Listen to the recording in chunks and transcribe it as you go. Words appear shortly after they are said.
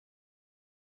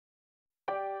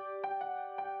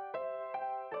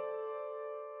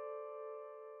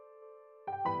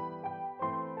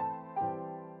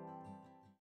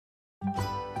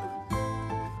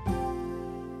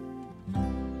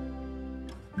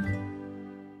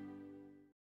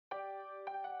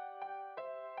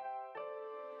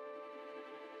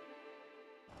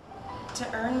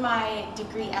To earn my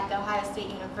degree at the Ohio State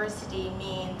University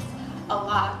means a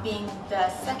lot, being the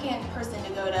second person to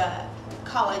go to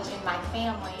college in my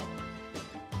family.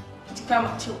 To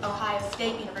come to Ohio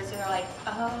State University, they're like,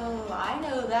 oh, I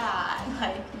know that,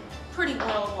 like pretty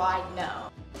worldwide no.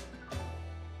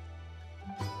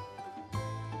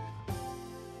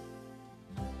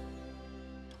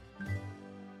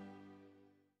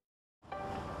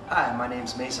 Hi, my name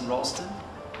is Mason Ralston.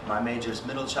 My major is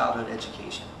middle childhood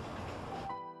education.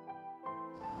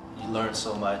 You learn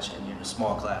so much and you're in a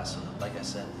small class, so like I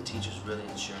said, the teachers really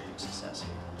ensure your success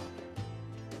here.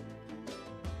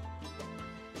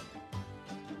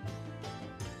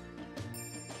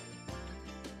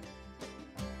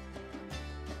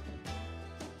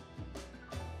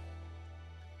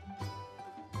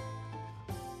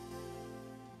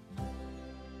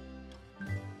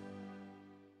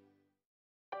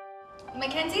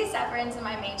 Mackenzie Severance and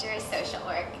my major is social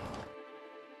work.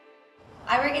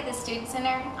 I work at the Student Center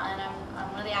and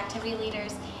I'm one of the activity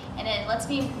leaders, and it lets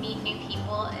me meet new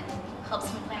people and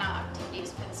helps me plan out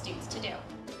activities for the students to do.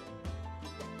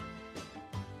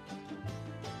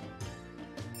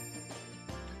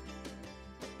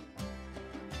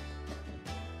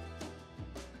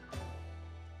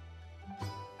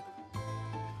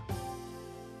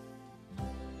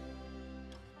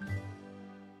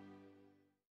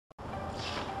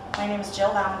 My name is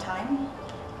Jill Valentine.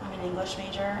 I'm an English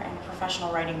major and a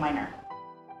professional writing minor.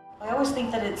 I always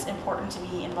think that it's important to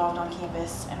be involved on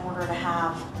campus in order to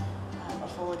have a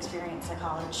full experience at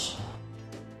college.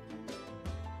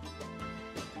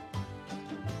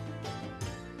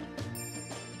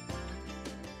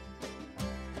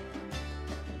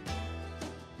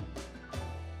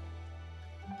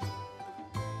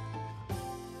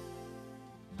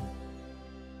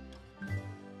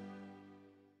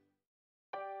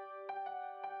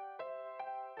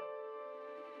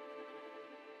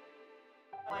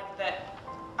 Like that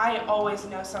I always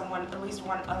know someone, at least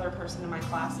one other person in my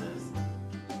classes.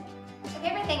 My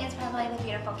favorite thing is probably the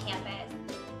beautiful campus.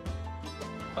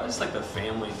 I just like the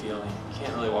family feeling. You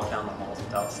can't really walk down the halls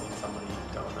without seeing somebody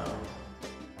you don't know.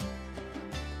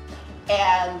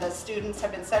 And the students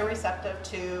have been so receptive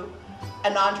to a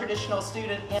non-traditional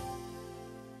student.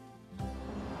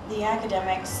 The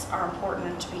academics are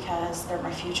important because they're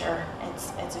my future.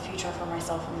 It's a future for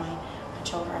myself and my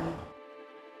children.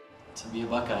 To be a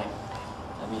Buckeye,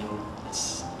 I mean,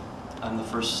 I'm the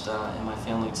first in my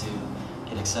family to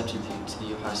get accepted to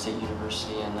the Ohio State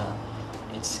University, and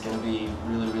it's going to be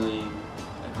really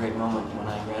a great moment when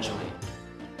I graduate.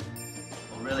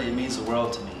 Well, really, it means the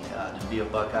world to me to be a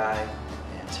Buckeye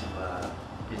and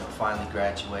to finally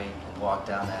graduate and walk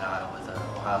down that aisle with an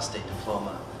Ohio State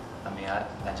diploma. I mean,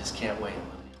 I just can't wait.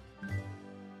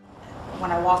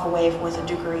 When I walk away with a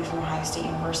degree from Ohio State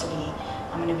University,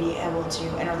 I'm going to be able to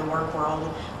enter the work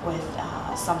world with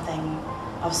something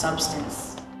of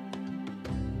substance.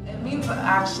 It means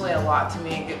actually a lot to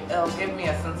me. It'll give me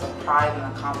a sense of pride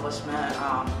and accomplishment.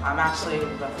 I'm actually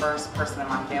the first person in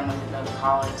my family to go to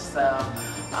college, so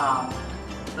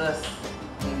this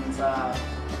means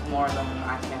more than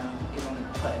I can even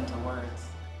put into words.